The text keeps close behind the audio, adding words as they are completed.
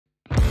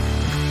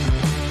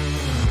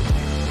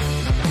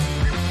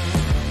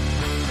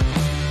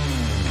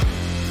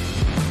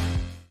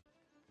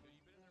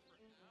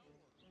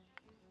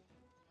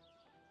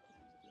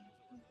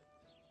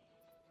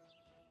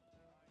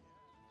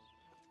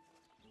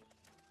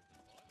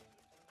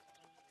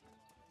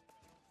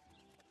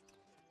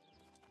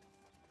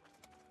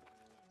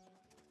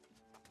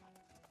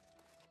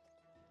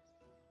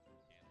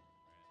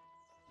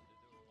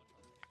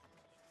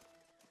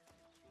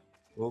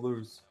Well,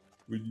 there's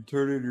when you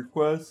turn in your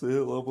quests and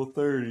hit level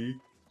 30,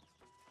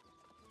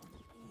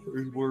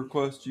 there's more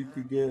quests you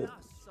could get.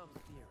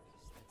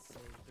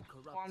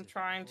 Well, I'm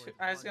trying to.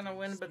 I was gonna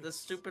win, but the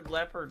stupid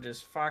leopard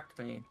just fucked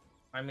me.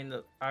 I mean,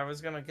 I was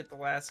gonna get the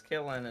last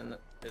kill in, and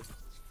it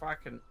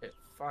fucked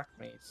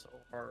me so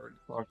hard.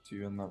 Fucked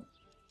you in the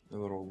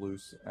little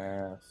loose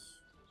ass.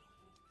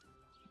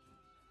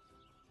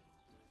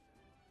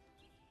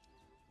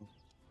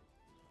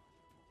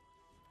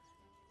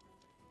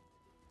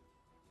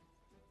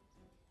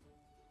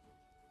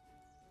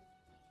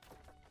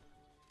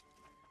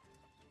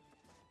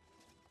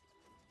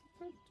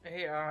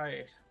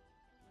 AI.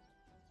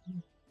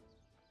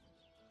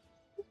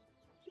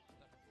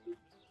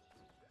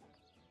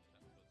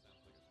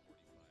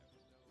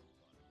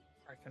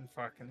 I can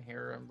fucking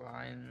hear him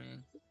behind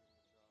me.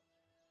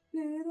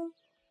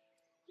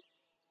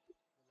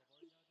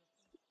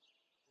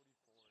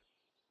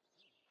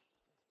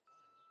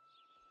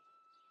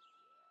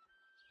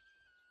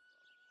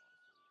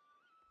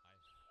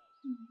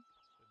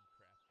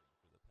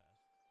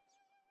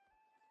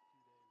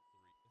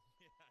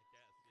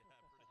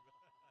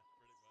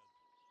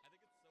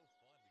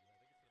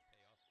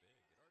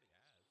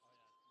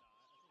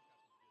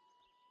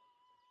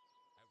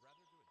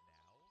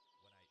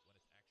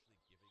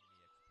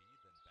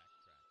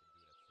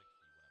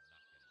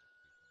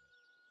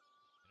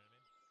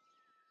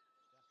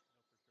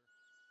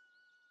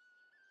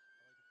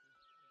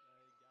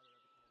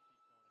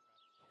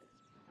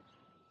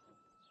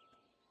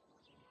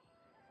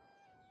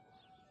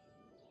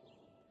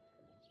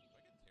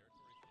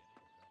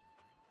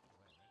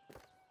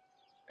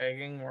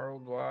 Egging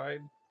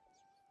worldwide.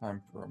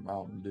 Time for a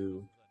Mountain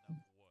Dew.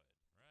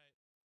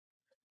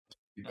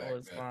 Be back, No,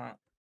 it's man. not.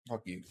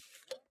 Fuck you.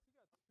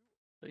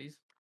 Please.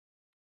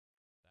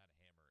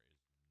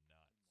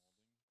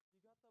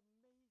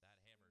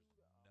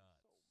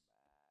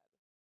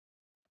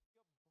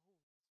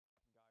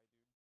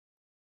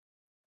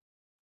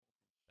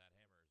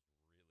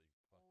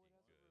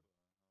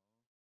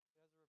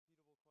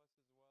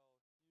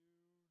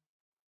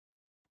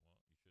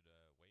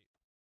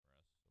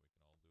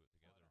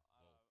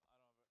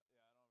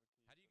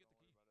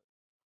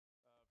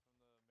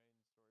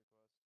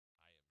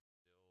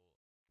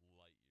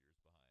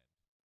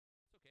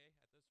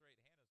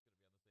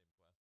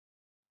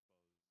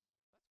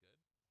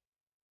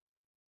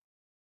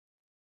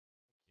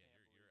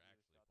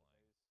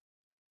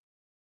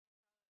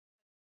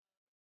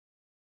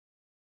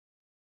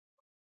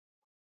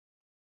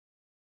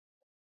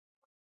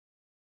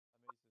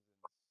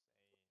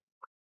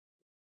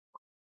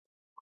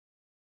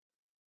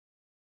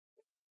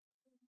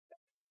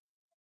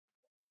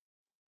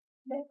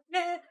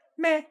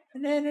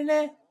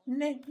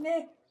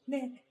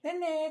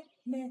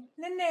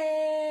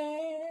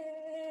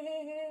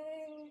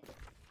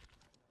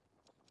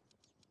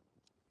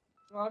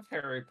 Love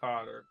Harry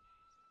Potter.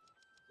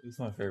 It's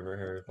my favorite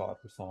Harry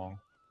Potter song.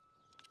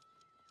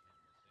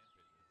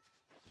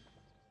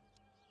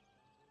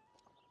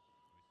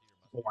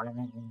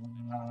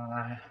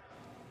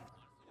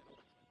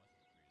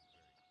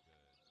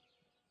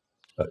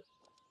 I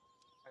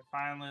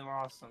finally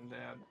lost him,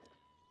 Dad.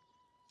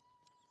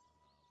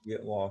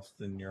 Get lost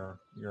in your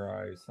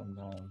eyes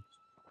sometimes.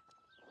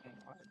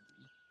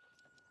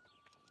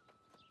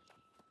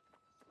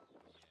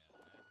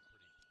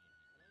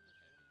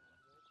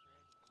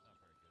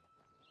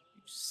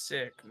 You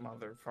sick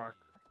motherfucker.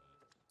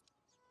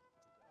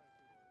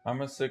 I'm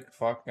a sick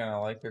fuck and I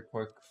like a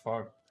quick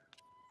fuck.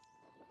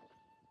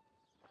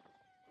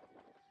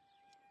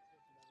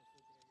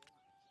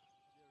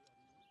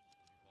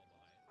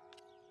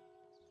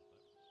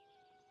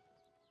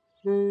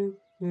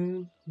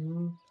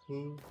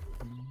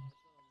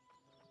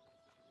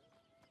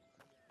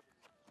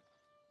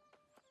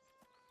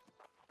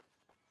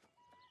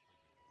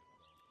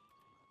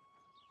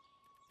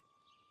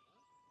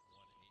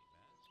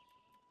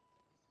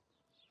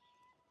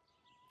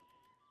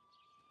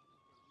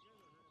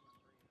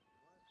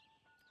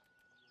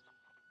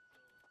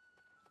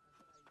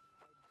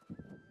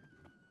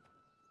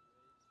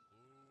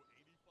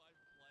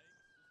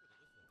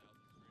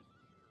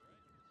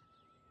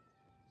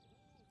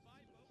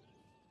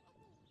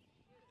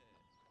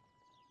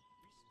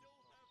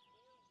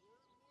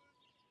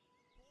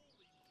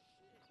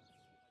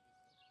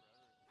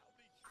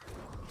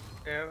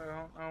 Dad, I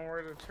don't know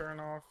where to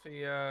turn off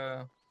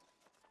the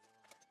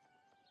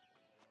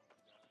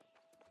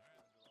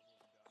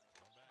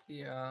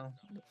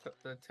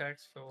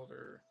text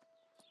filter.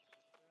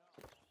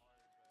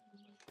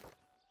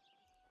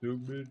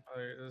 Stupid. Oh,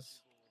 there it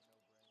is.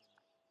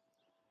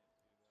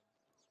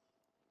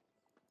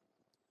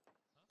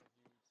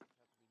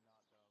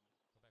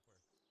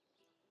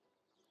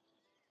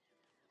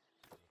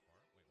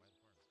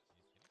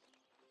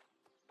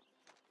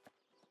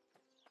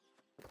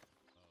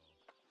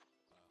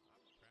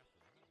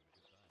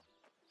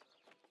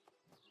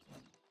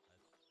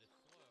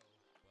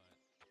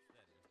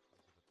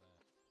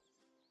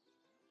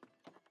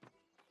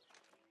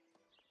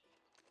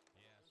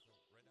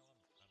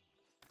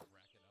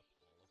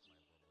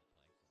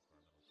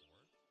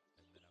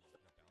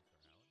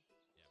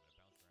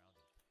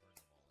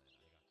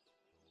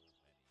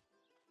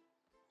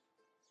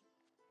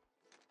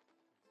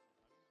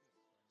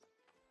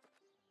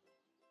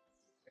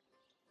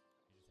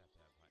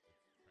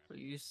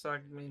 You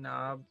suck me,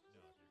 knob.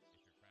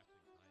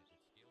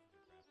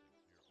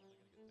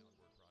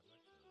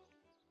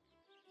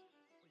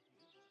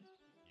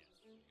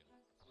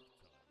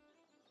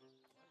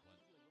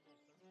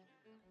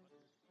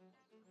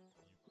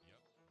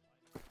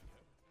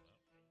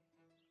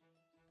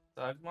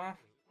 Dogma?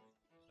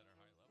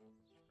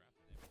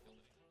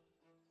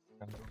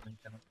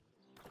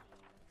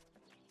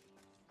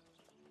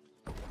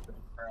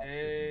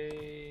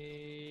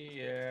 Hey,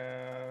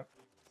 yeah.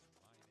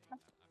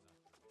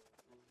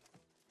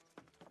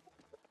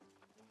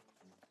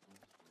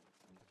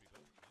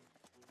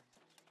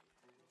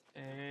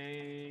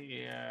 Hey,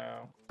 yeah.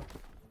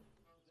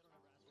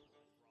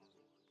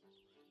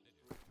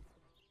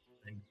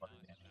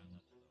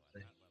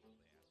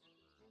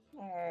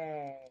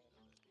 Oh,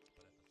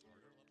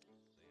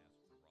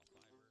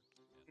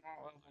 I'm not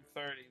level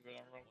 30, but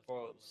I'm real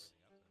close.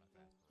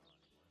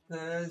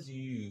 Cause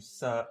you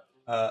suck,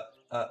 suck,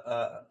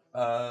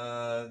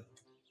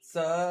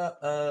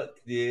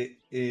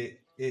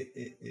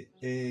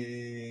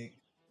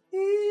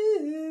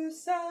 you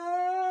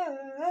suck,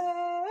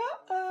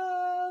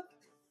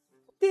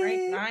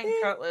 Rank 9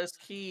 cutlass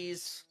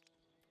keys.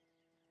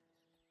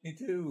 Me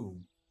too.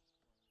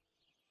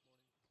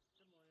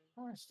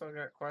 Oh, I still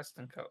got quest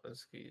and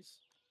cutlass keys.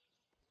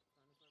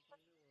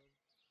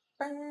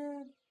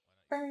 I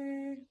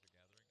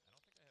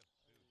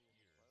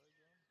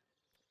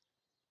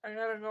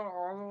gotta go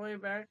all the way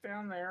back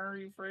down there. Are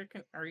you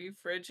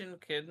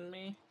friggin' kidding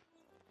me?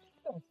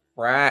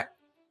 Rat.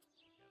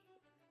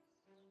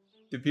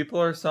 Dude,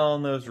 people are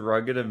selling those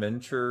rugged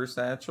adventure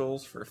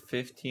satchels for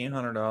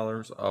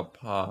 $1,500 a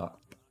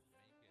pop.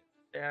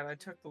 Dad, I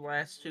took the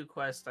last 2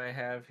 quests I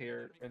have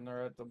here, and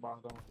they're at the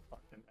bottom of the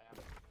fucking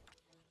map.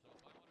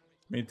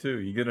 Me too.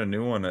 You get a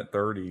new one at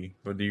 30.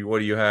 What do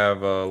you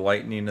have?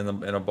 Lightning in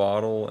a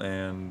bottle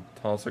and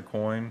toss a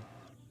coin.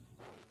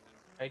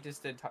 I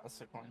just did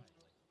toss a coin.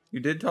 You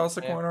did toss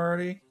a coin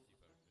already?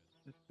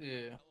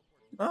 Yeah.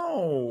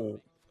 No.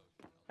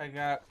 I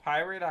got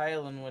Pirate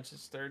Island, which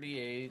is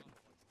 38,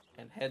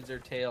 and Heads or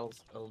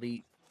Tails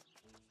Elite.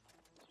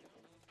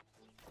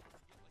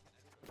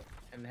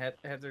 And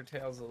Heads or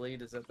Tails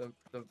Elite is at the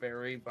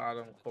very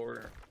bottom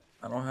corner.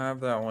 I don't have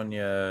that one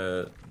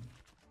yet.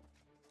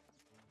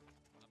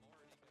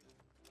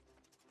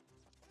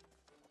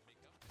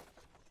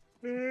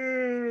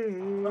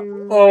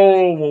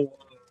 Oh.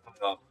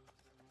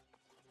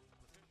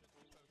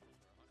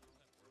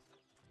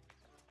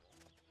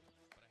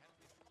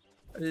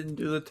 I didn't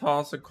do the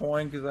toss a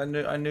coin because I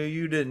knew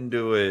you didn't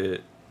do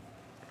it.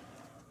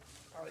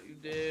 Oh, you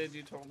did.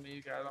 You told me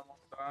you got them all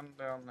done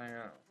down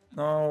there.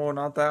 No,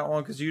 not that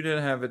one because you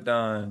didn't have it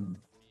done.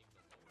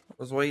 I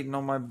was waiting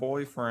on my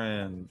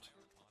boyfriend.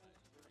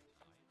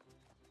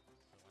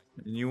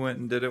 And you went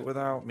and did it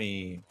without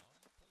me.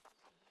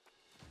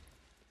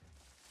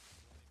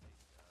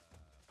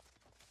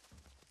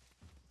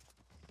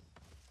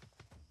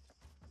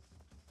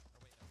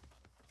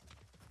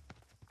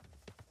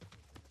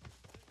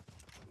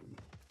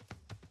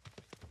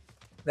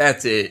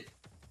 That's it.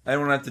 I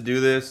don't have to do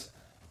this,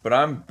 but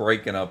I'm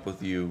breaking up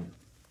with you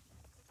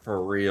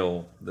for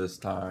real this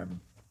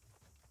time.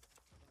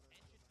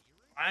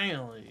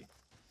 Finally.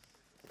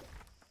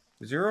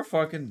 Cause you're a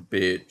fucking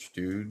bitch,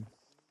 dude.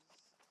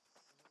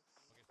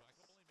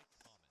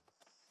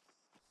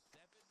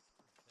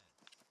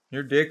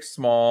 Your dick's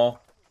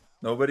small.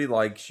 Nobody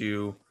likes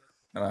you.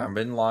 And I've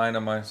been lying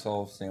to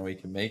myself saying we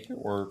can make it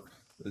work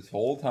this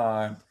whole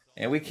time.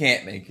 And we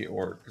can't make it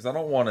work because I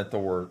don't want it to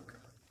work.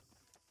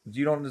 Because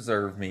you don't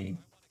deserve me.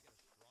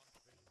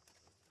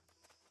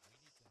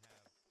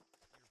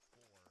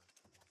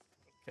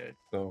 Okay.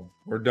 So,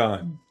 we're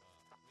done.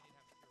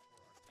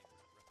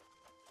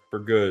 For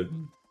good.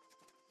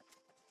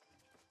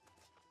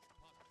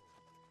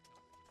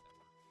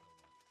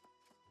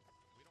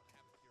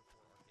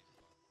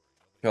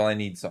 Feel I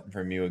need something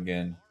from you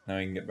again. Now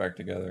we can get back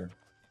together.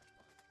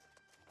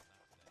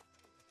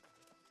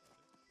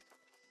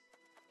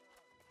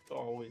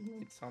 Always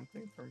need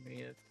something from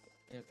me.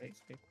 It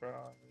makes me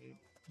cry.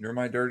 You're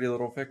my dirty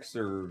little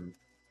fixer.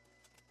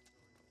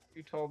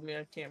 You told me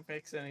I can't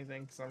fix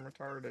anything because I'm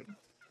retarded.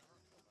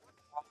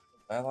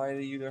 I lie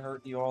to you to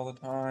hurt you all the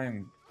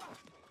time.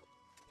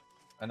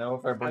 I know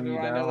if I How bring do you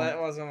I know down,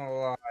 that wasn't a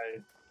lie?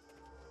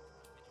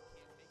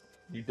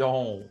 you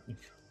don't.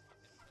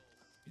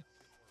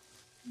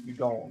 You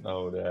don't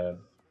know, Dad.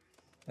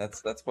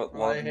 That's what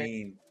Well, love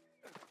means.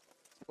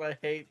 I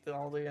hate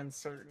all the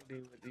uncertainty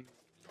with you.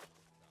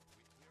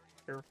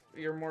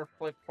 You're more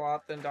flip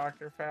flop than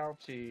Dr.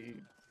 Fauci.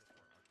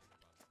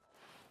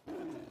 At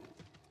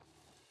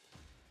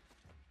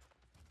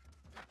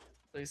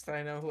least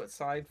I know what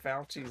side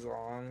Fauci's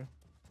on.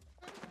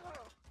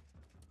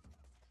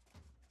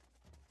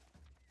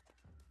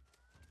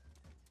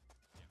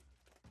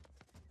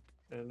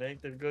 And it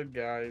ain't the good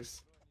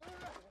guys.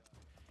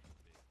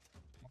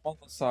 I'm on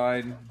the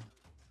side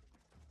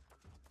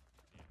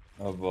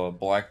of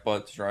black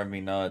butts drive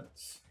me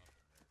nuts.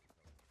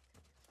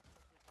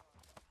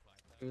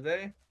 Do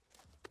they?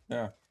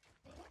 Yeah.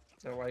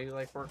 Is that why you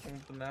like working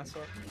with Vanessa?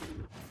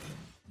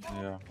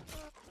 Yeah.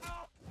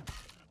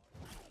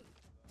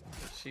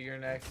 Is she your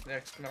next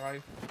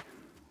wife?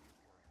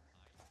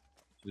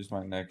 She's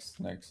my next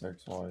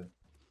ex-wife.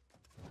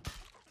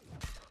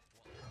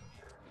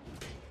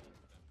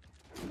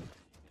 As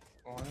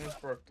long as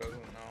Brooke doesn't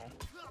know.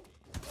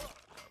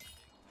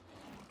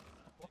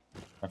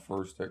 My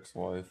first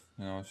ex-wife.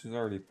 You know, she's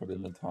already put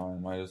in the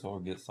time. Might as well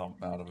get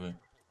something out of it.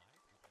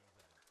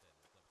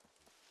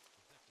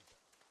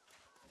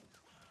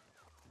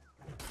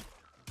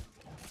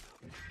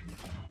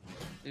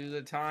 Do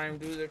the time,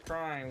 do the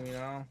crime, you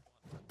know?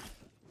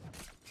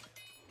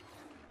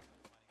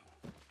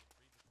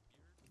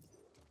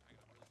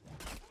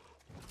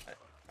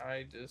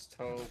 I just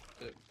hope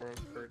that Brooke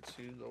hurts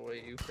you the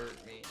way you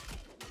hurt me.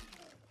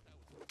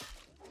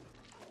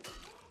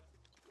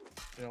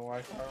 You know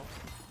why, Carl?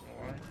 You know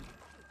why?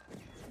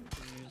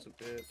 You's a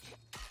bitch.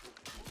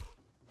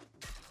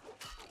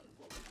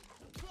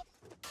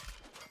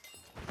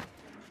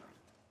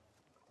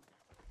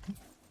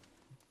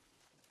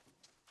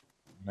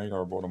 They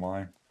are both of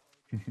mine.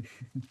 A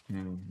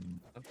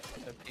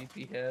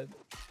pee head.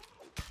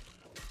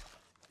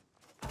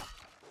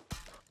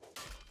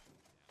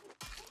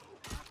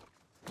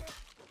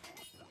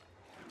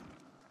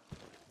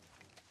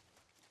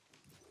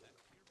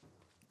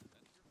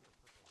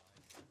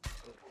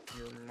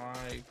 You're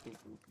my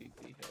poo-poo pee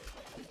head.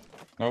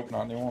 Nope,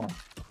 not anymore.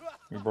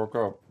 We broke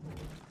up.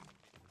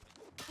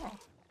 Oh,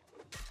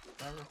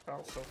 never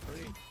felt so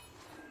free.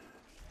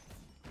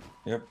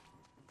 Yep.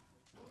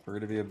 Free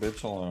to be a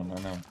bitch alone, I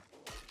know.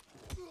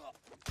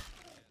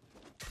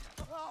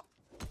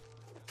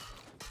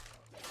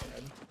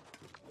 Head.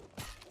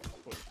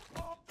 Wait.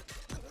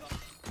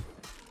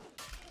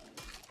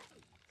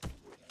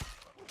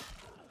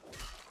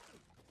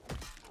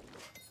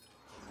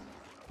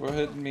 Quit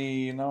hitting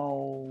me,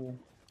 no.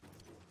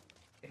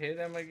 Hit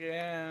him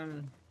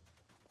again.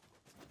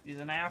 He's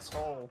an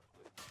asshole.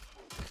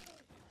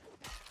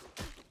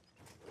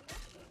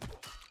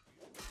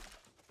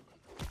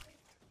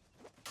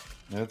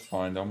 Yeah, it's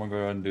fine. I'm gonna go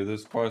ahead and do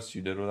this quest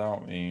you did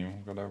without me.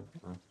 Whatever.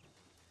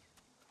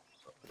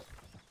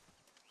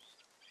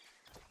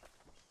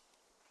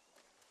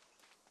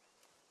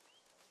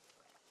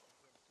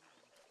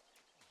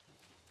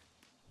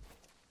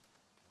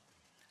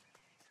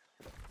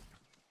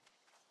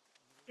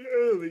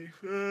 Holy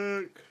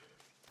fuck.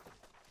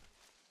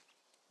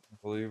 I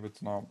believe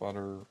it's not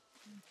butter.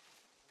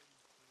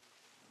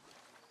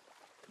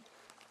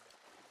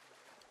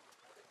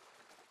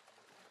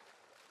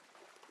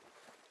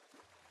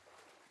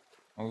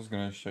 I was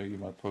gonna show you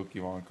my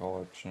Pokemon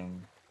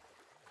collection.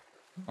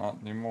 Not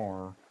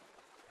anymore.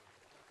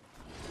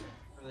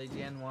 Are they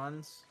Gen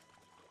 1s?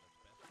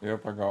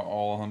 Yep, I got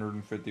all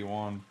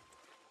 151.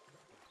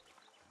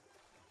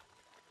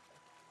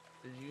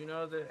 Did you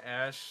know that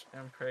Ash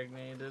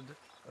impregnated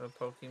a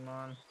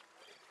Pokemon?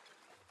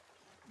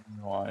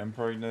 No, I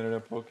impregnated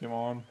a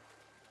Pokemon.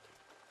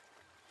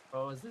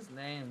 What was his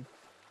name?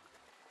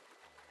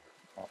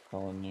 Not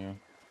telling you.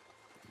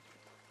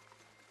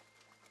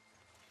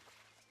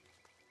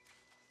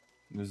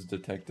 This is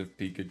Detective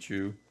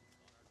Pikachu.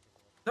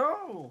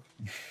 No!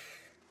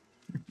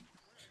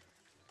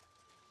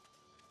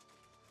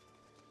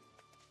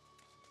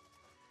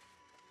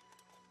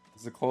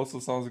 It's the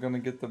closest I was gonna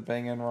get to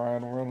banging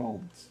Ryan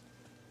Reynolds.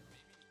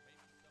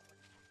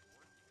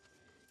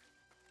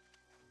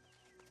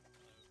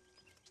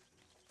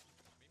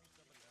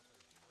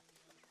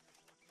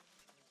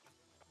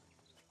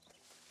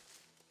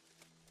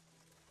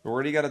 So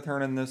where do you gotta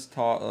turn in this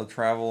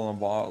travel in a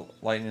bottle,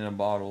 lightning in a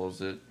bottle? Is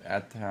it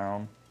at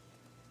town?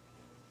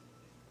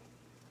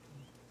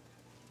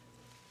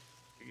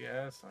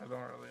 Yes, I don't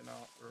really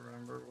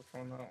remember which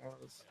one that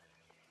was.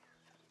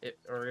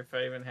 Or if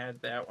I even had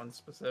that one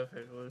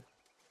specifically.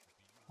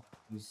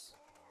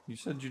 You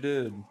said you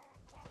did.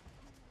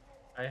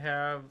 I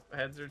have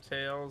Heads or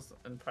Tails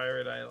and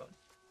Pirate Island.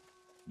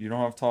 You don't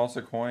have toss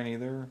a coin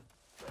either?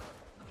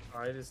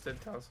 I just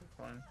did toss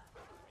a coin.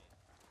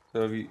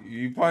 So if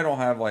you probably don't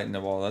have lightning in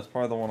a bottle. That's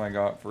probably the one I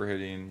got for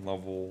hitting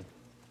level.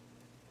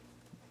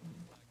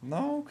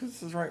 No, because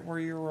this is right where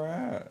you were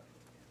at.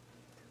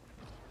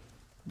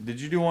 Did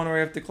you do one where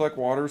you have to collect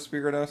water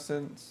spirit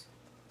essence?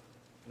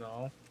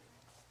 No.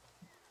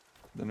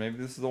 Then maybe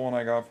this is the one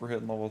I got for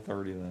hitting level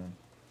 30 then.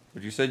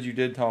 But you said you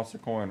did toss a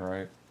coin,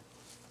 right?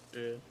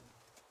 Yeah.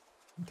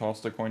 You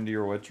tossed a coin to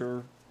your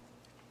Witcher?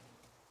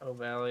 Oh,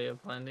 Valley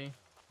of Plenty.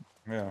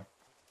 Yeah.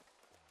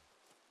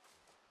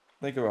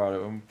 Think about it.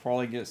 We'll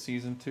probably get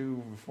season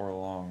 2 before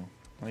long.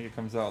 I think it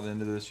comes out at the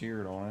end of this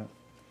year, don't it?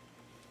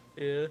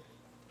 Yeah.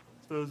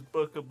 So it's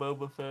Book of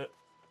Boba Fett.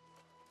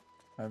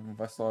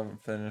 I still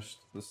haven't finished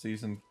the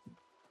season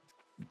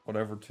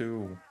whatever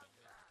 2.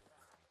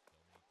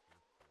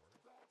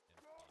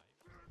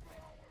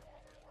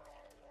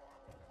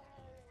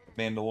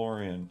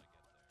 Mandalorian.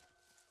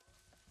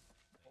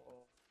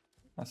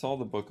 I saw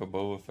the Book of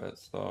Boba Fett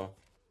stuff.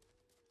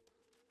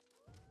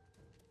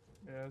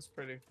 Yeah, it's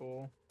pretty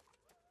cool.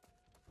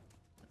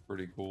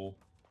 Pretty cool.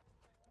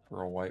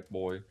 For a white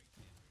boy.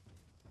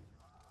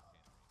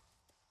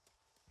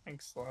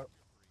 Thanks, slut.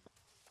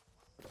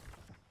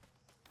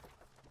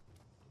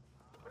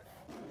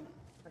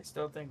 I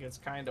still think it's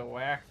kind of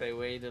whack they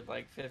waited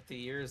like 50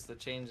 years to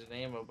change the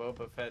name of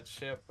Boba Fett's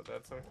ship, but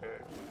that's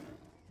okay.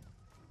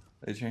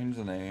 They changed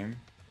the name.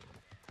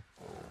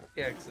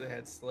 Yeah, because it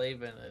had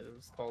slave in it. It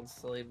was called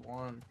Slave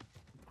 1.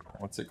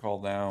 What's it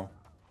called now?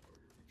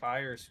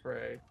 Fire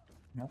spray.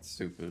 That's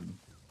stupid.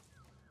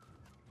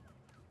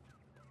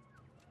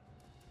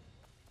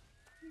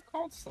 It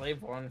called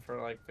Slave 1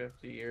 for like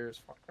 50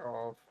 years. Fuck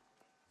off.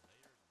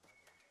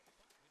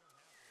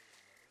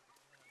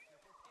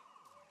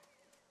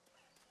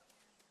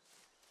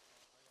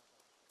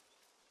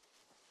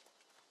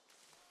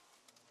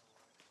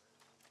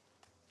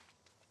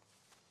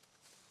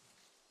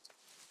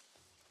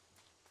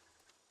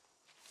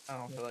 I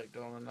don't feel like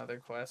doing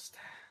another quest.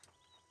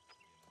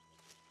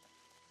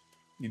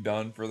 You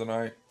done for the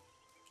night?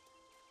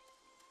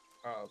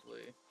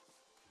 Probably.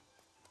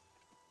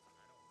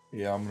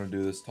 Yeah, I'm gonna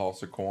do this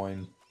toss a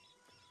coin.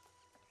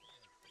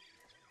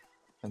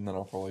 And then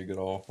I'll probably get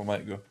off. I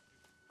might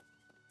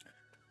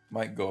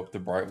go up to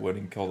Brightwood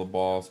and kill the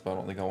boss, but I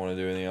don't think I want to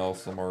do anything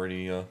else. I'm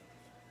already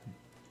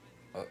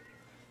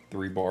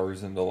 3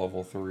 bars into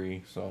level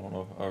 3, so I don't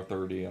know, or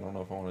 30. I don't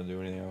know if I want to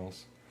do anything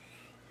else.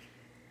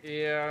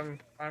 Yeah,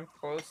 I'm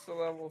close to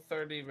level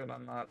 30, but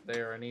I'm not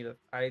there. I need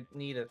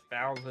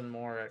 1,000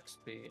 more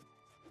XP.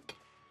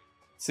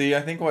 See, I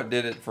think what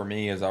did it for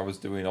me is I was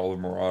doing all the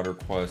Marauder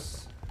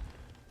quests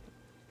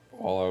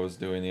while I was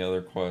doing the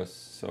other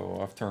quests, so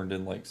I've turned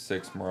in like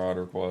 6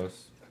 Marauder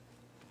quests.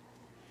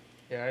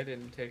 Yeah, I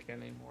didn't take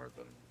any more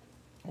than...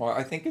 Well,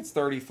 I think it's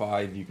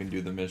 35 you can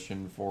do the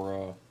mission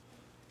for,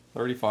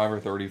 35 or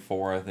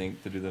 34, I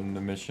think, to do the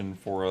mission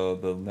for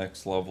the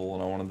next level,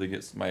 and I wanted to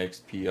get my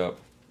XP up.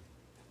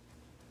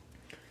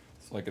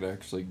 So I could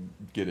actually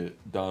get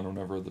it done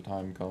whenever the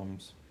time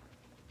comes.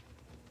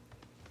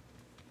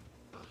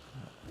 I'm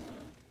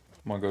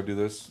gonna go do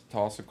this,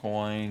 toss a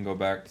coin, go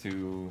back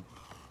to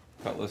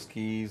Cutlass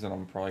Keys, and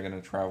I'm probably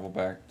gonna travel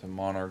back to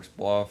Monarch's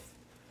Bluff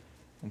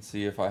and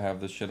see if I have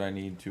the shit I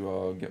need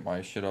to get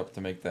my shit up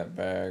to make that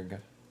bag.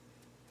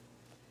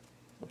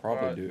 I'll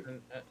probably do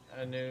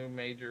a new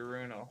major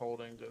rune of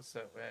holding just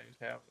that way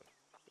I have it.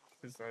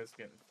 Because I was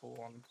getting full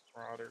on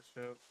Marauder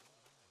shit.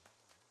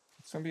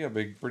 It's gonna be a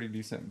pretty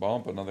decent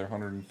bump, another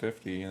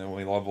 150, and then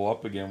when we level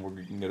up again,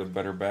 we can get a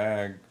better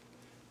bag.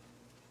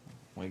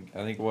 Like,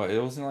 I think it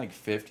wasn't like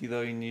 50 though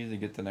you needed to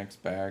get the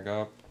next bag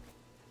up.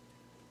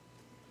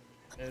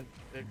 It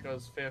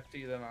goes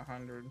 50, then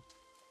 100.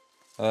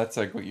 That's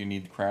like what you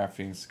need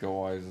crafting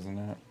skill-wise, isn't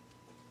it?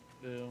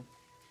 Yeah.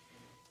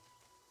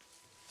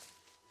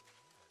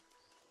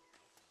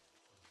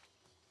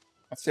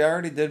 See, I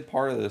already did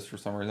part of this for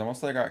some reason. I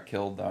must have got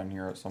killed down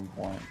here at some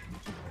point.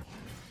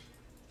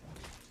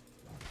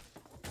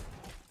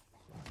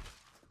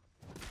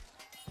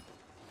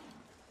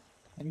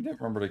 I need to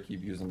remember to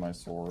keep using my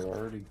sword. I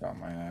already got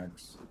my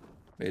axe.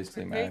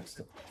 Basically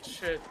maxed.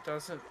 Shit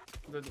doesn't...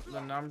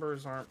 The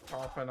numbers aren't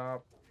popping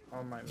up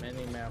on my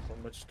mini-map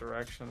on which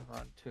direction to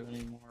run to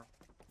anymore.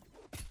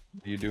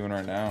 What are you doing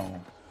right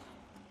now?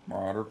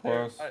 Marauder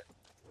quest?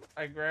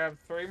 I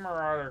grabbed 3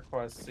 Marauder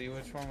quests, see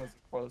which one was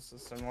the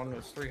closest, and one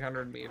was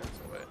 300 meters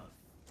away.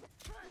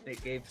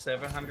 It gave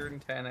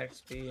 710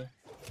 XP.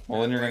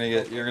 Well, then you're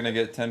gonna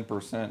get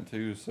 10%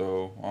 too.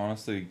 So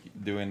honestly,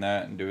 doing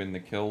that and doing the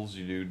kills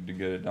you do to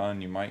get it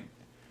done, you might.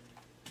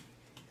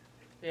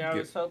 Yeah, I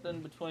was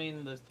hoping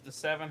between the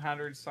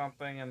 700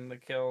 something and the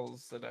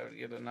kills that I would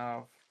get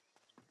enough.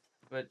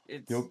 But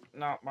it's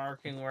not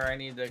marking where I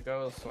need to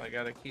go, so I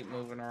gotta keep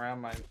moving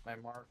around my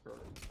marker.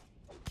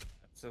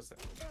 It's just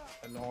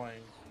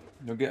annoying.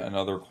 You'll get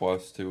another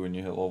quest too when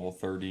you hit level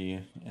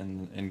 30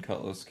 in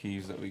Cutlass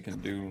Keys that we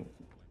can do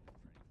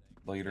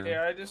later.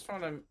 Yeah, I just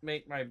want to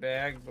make my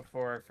bag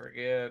before I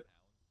forget.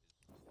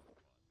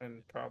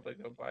 And probably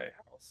go buy a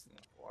house and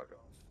log off.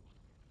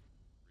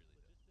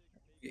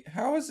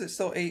 How is it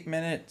still 8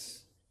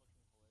 minutes?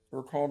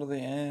 We're called to the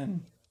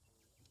end.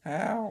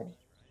 How?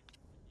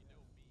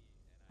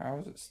 How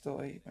is it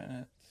still 8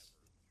 minutes?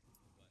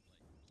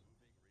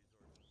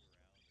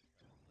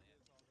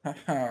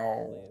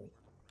 How?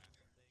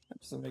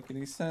 That doesn't make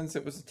any sense.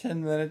 It was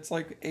 10 minutes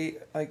like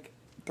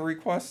 3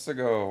 quests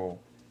ago.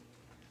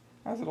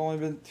 How's it only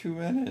been 2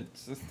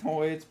 minutes? There's no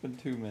way it's been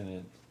 2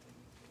 minutes.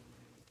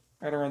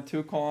 I gotta run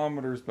 2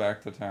 kilometers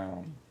back to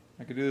town.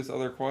 I could do this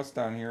other quest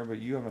down here, but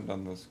you haven't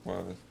done this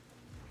quest.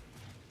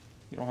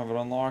 You don't have it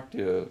unlocked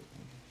yet.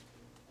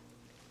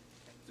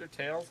 These are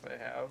tails I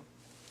have.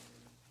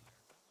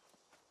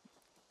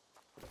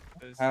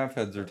 I have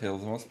heads or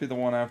tails. It must be the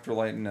one after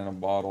lightning in a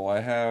bottle.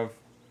 I have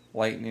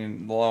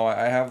lightning. Well,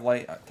 I have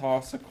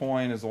toss a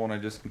coin is the one I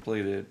just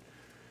completed,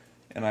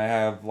 and I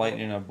have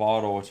lightning in a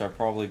bottle, which I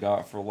probably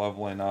got for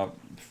leveling up.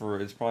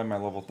 It's probably my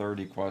level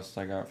 30 quest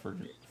I got for.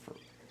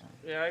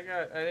 Yeah,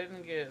 I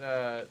didn't get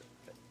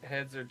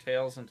heads or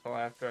tails until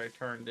after I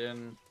turned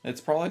in.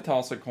 It's probably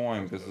toss a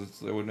coin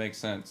because it would make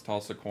sense.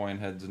 Toss a coin,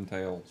 heads and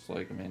tails.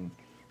 Like, I mean,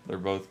 they're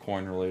both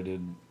coin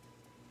related.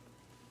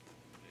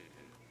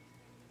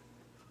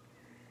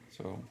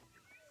 so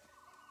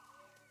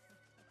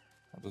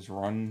I'll just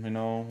run, you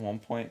know,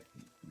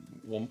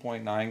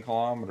 1.9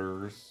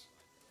 kilometers.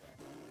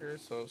 You're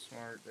so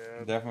smart,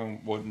 Dad. Definitely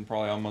wouldn't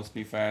probably almost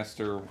be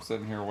faster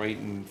sitting here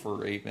waiting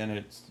for 8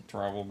 minutes to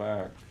travel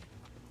back.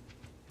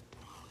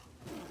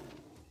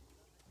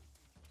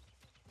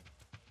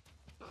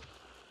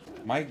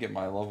 Might get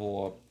my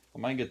level up. I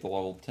might get to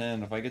level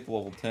 10. If I get to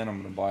level 10,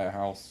 I'm gonna buy a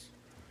house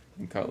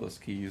and cutlass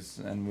keys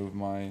and move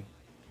my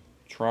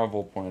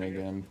travel point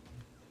again.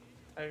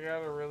 I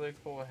got a really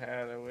cool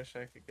hat. I wish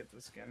I could get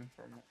the skin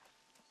from it.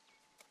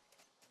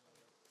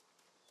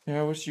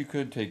 Yeah, I wish you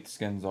could take the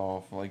skins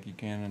off like you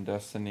can in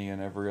Destiny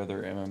and every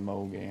other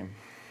MMO game.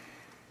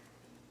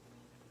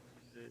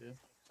 Yeah.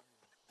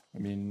 I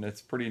mean,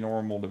 it's pretty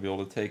normal to be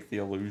able to take the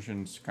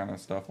illusions kind of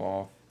stuff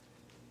off.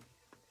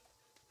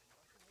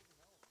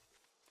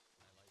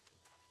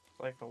 It's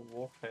like a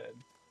wolf head.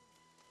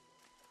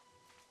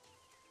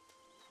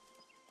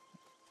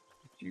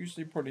 It's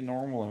usually pretty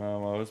normal in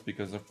MMOs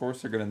because, of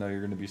course, they're gonna know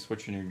you're gonna be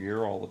switching your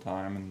gear all the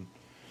time, and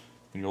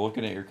when you're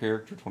looking at your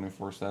character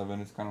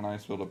 24/7, it's kind of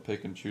nice to be able to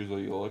pick and choose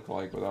what you look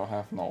like without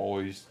having to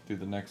always do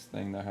the next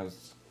thing that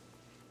has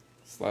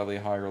slightly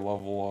higher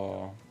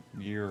level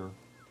gear.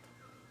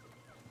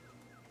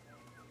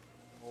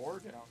 War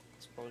down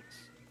this place.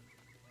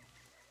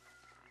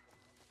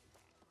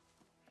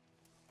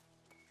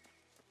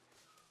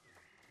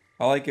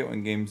 I like it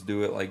when games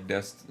do it like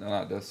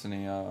not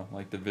Destiny,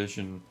 like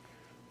Division,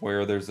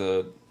 where there's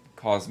a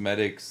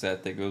cosmetic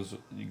set that goes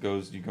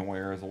you can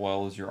wear as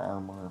well as your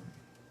armor.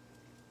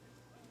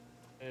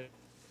 Yeah.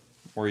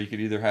 Or you could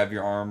either have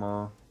your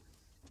armor,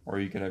 or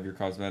you could have your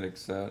cosmetic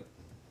set,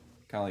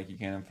 kind of like you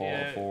can in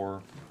Fallout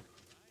 4.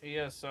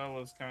 ESO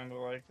was kind of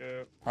like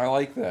it. I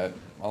like that.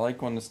 I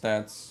like when the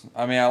stats.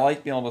 I mean, I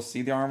like being able to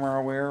see the armor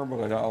I wear,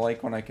 but I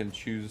like when I can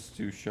choose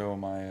to show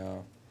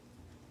my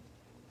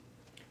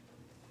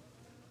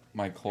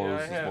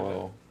clothes as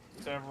well.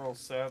 Several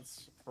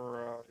sets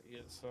for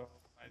ESO.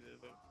 I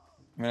did it.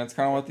 I mean, that's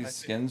kind of what these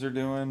skins are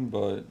doing,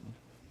 but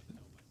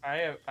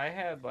I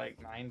had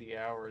like 90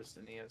 hours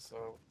in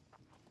ESO.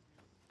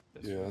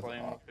 Just for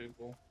playing with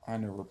people. I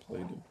never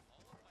played it.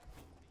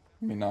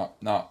 I mean,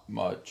 not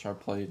much. I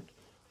played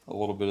a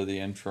little bit of the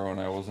intro,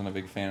 and I wasn't a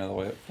big fan of the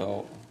way it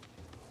felt.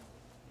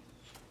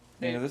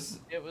 It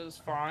was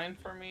fine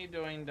for me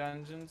doing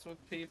dungeons with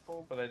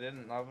people, but I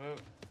didn't love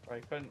it. I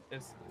couldn't.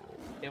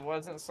 It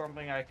wasn't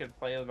something I could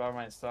play by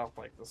myself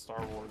like the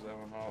Star Wars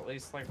MMO. At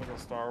least like with the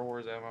Star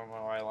Wars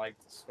MMO, I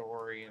liked the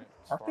story. And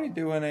Aren't they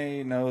doing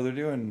a no? They're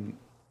doing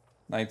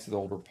Knights of the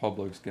Old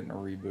Republic's getting a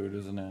reboot,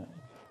 isn't it?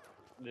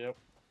 Yep.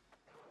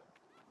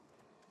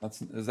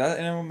 Is that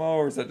an MMO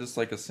or is that just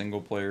like a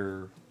single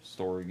player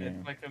story game?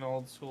 It's like an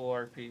old school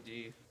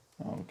RPG.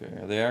 Okay,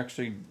 are they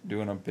actually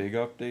doing a big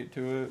update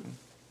to it?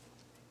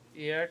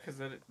 Yeah, because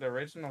the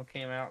original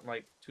came out in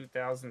like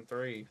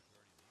 2003.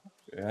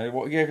 Yeah,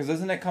 well, yeah, because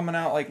isn't it coming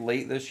out like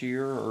late this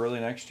year or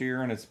early next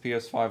year, and it's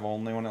PS5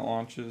 only when it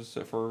launches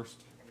at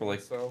first for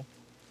like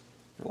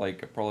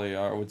probably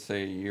I would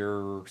say a year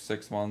or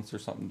 6 months or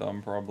something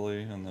dumb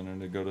probably, and then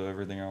it'd go to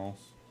everything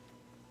else.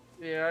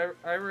 Yeah,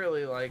 I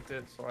really liked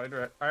it, so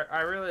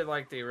I really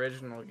like the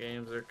original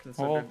games. They're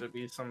considered to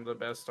be some of the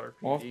best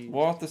RPGs.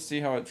 We'll have to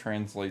see how it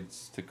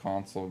translates to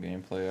console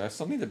gameplay. I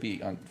still need to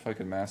beat on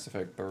fucking Mass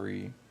Effect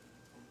 3.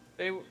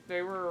 They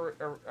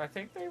were I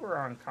think they were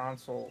on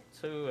console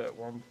too at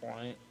one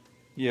point.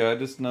 Yeah, I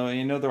just know,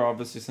 you know, they're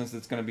obviously, since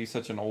it's going to be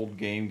such an old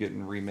game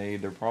getting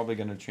remade, they're probably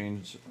going to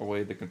change the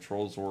way the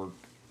controls work.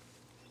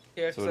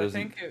 Yeah, because I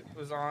think it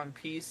was on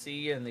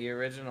PC and the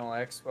original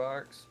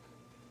Xbox.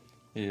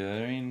 Yeah,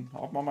 I mean,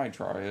 I might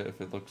try it if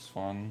it looks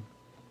fun.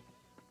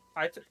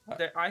 I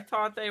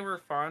thought they were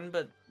fun,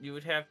 but you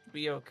would have to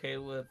be okay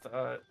with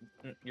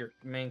your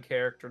main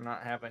character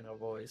not having a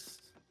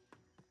voice.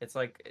 It's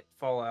like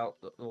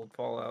Fallout, the old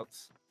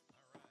Fallouts.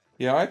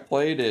 Yeah, I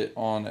played it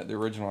on the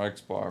original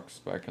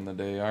Xbox back in the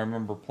day. I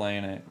remember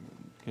playing it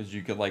because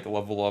you could like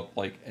level up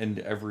like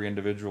every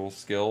individual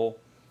skill.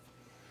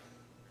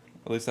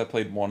 At least I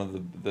played one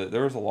of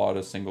there was a lot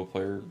of single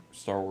player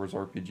Star Wars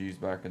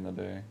RPGs back in the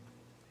day.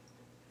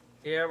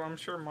 Yeah, well, I'm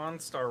sure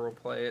Monstar will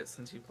play it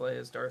since you play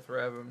as Darth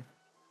Revan.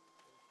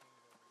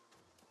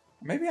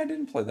 Maybe I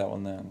didn't play that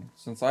one then,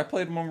 since I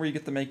played one where you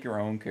get to make your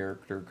own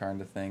character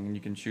kind of thing, and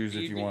you can choose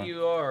if you want. You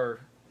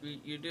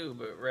do,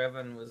 but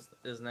Revan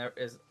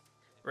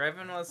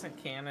Revan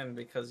wasn't canon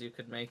because you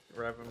could make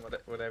Revan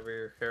whatever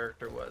your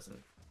character was.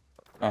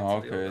 Oh,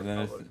 okay,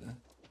 then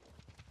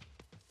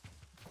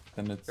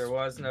it's. There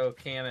was no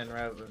canon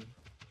Revan.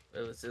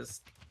 It was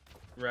just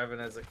Revan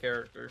as a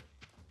character.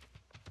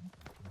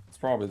 It's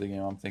probably the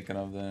game I'm thinking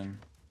of then.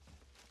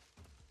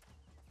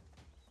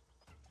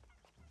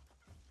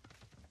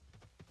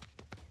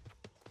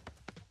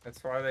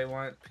 That's why they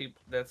want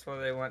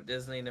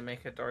Disney to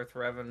make a Darth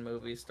Revan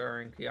movie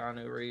starring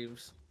Keanu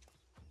Reeves.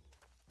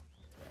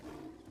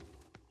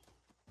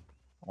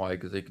 Why?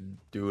 Because they could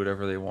do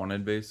whatever they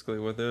wanted basically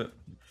with it.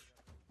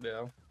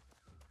 Yeah.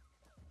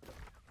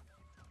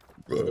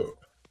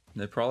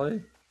 They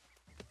probably.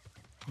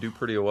 do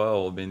pretty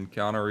well. I mean,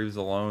 Keanu Reeves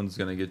alone is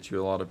gonna get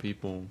you a lot of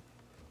people,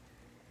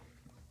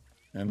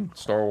 and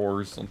Star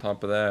Wars on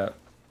top of that.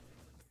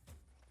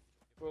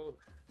 Well,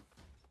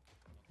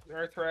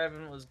 Darth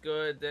Revan was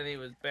good, then he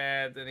was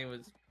bad, then he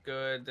was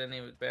good, then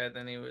he was bad,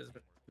 then he was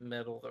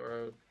middle of the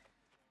road.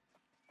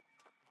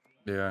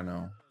 Yeah, I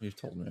know. You've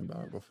told me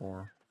about it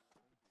before.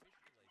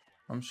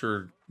 I'm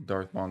sure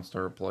Darth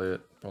Monster will play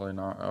it. Probably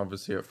not.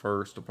 Obviously, at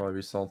first, he'll probably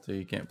be salty.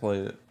 He can't play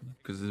it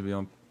because it'll be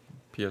on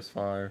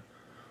PS5.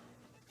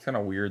 It's kind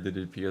of weird they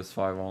did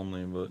PS5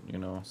 only, but you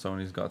know,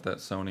 Sony's got that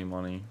Sony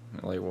money.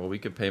 Like, well, we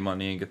could pay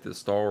money and get this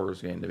Star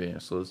Wars game to be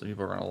exclusive.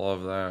 People are gonna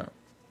love that.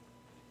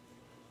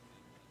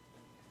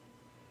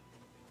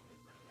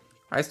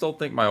 I still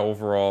think my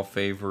overall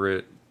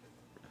favorite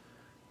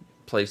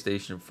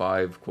PlayStation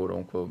 5 quote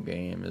unquote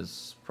game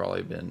has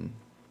probably been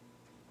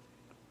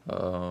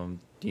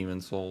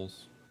Demon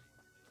Souls.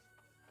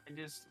 I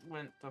just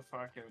went to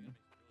fucking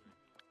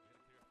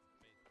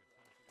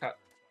cut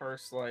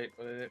First Light,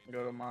 but I didn't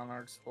go to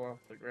Monarch's Bluff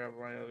to grab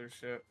my other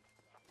shit.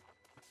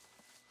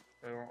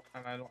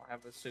 I don't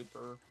have a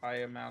super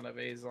high amount of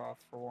A's off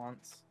for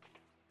once,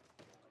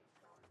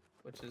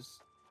 which is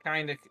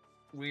kind of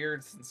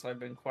weird since I've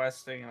been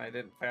questing and I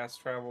didn't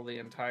fast travel the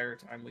entire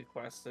time we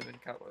quested in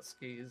Cutlass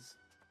Keys.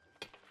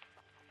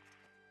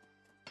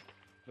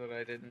 But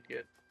I didn't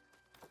get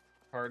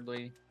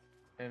hardly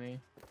any.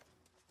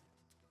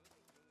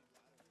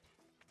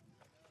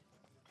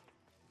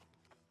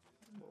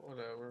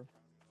 Whatever.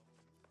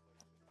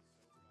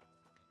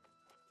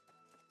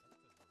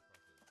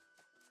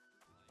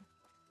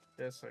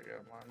 Guess I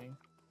got money.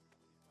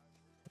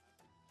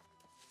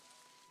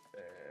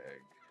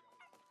 Bag.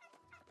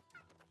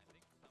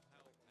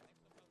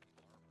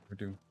 We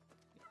do.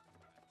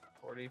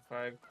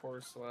 45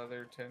 coarse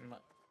leather, 10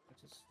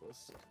 just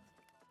list.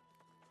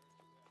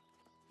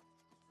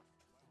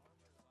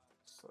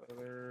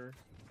 Leather,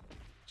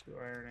 2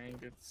 iron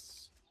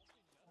ingots.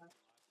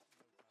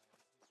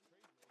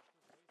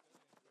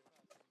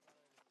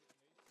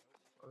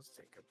 Let's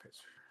take a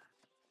picture.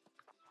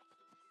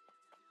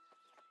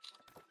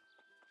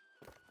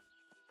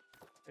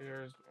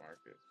 Here's the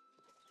market.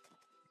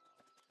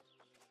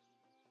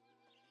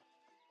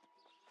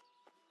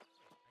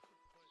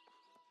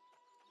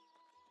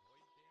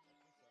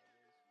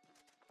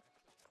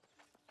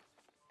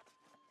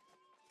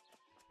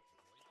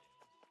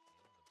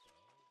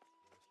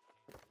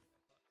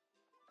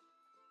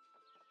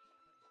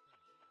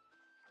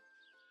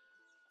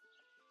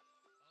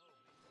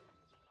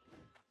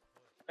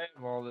 I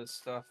have all this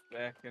stuff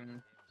back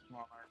in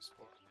Monarch's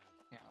Bluff.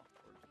 Can't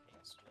afford to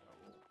fast travel.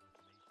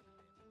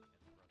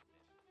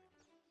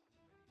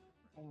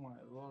 Oh my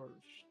lord.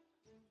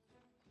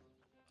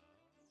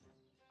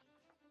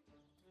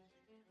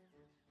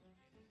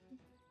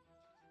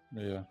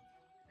 Yeah,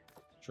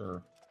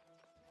 sure.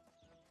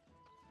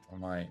 I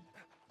might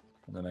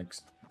in the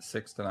next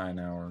 6 to 9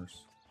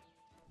 hours.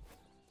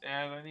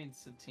 Dad, I need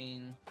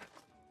Satine.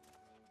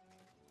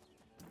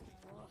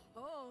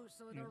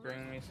 So you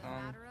bring me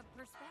some?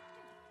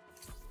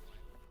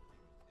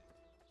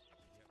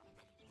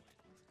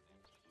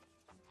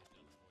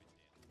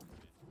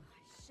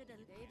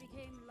 They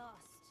became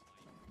lost.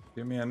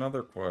 Give me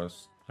another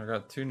quest. I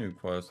got 2 new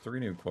quests, 3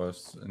 new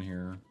quests in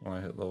here when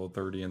I hit level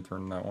 30 and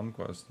turn that one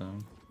quest in.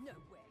 No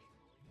way.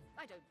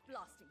 I don't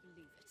blasting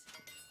believe it.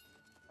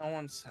 No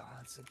one's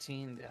selling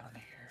Satine down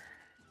here.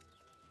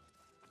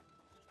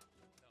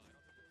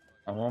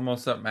 I'm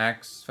almost at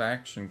max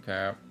faction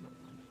cap.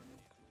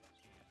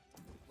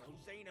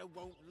 Rosina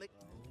won't lick.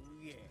 Oh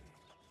yeah.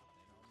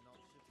 I'm not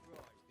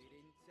surprised they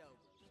didn't tell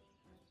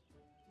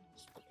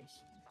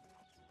us.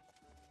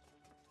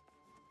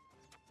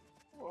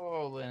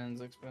 Oh,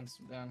 linen's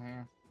expensive down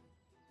here.